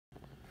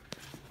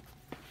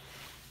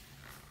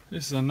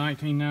This is a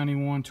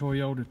 1991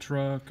 Toyota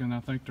truck, and I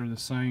think they're the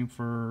same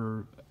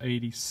for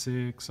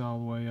 86 all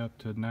the way up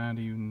to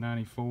 90 and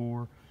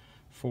 94.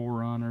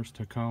 4Runners,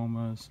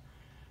 Tacomas,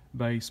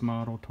 base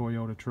model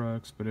Toyota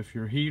trucks. But if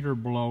your heater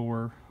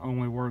blower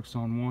only works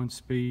on one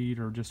speed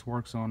or just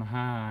works on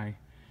high,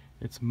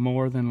 it's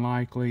more than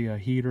likely a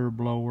heater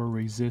blower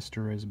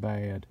resistor is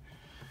bad.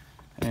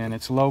 And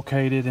it's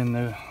located in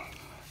the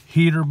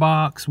heater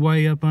box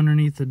way up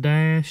underneath the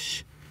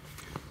dash.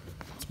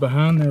 It's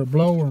behind their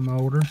blower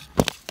motor.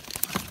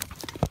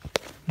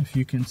 If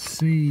you can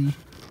see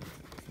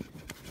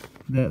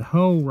that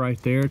hole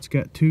right there, it's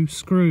got two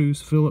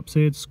screws, Phillips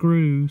head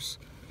screws,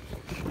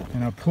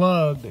 and a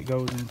plug that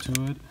goes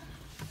into it.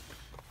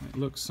 It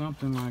looks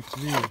something like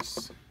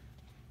this.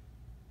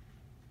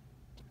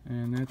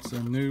 And that's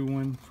a new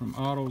one from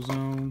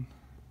AutoZone,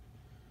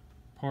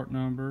 part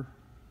number.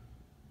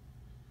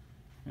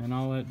 And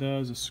all that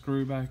does is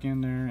screw back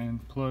in there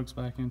and plugs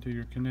back into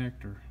your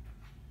connector.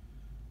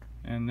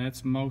 And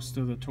that's most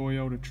of the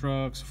Toyota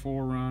trucks,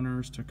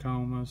 4Runners,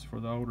 Tacomas for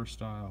the older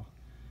style.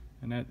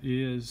 And that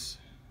is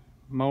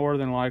more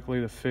than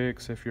likely to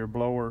fix if your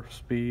blower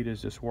speed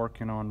is just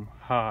working on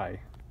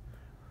high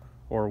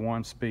or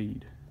one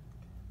speed.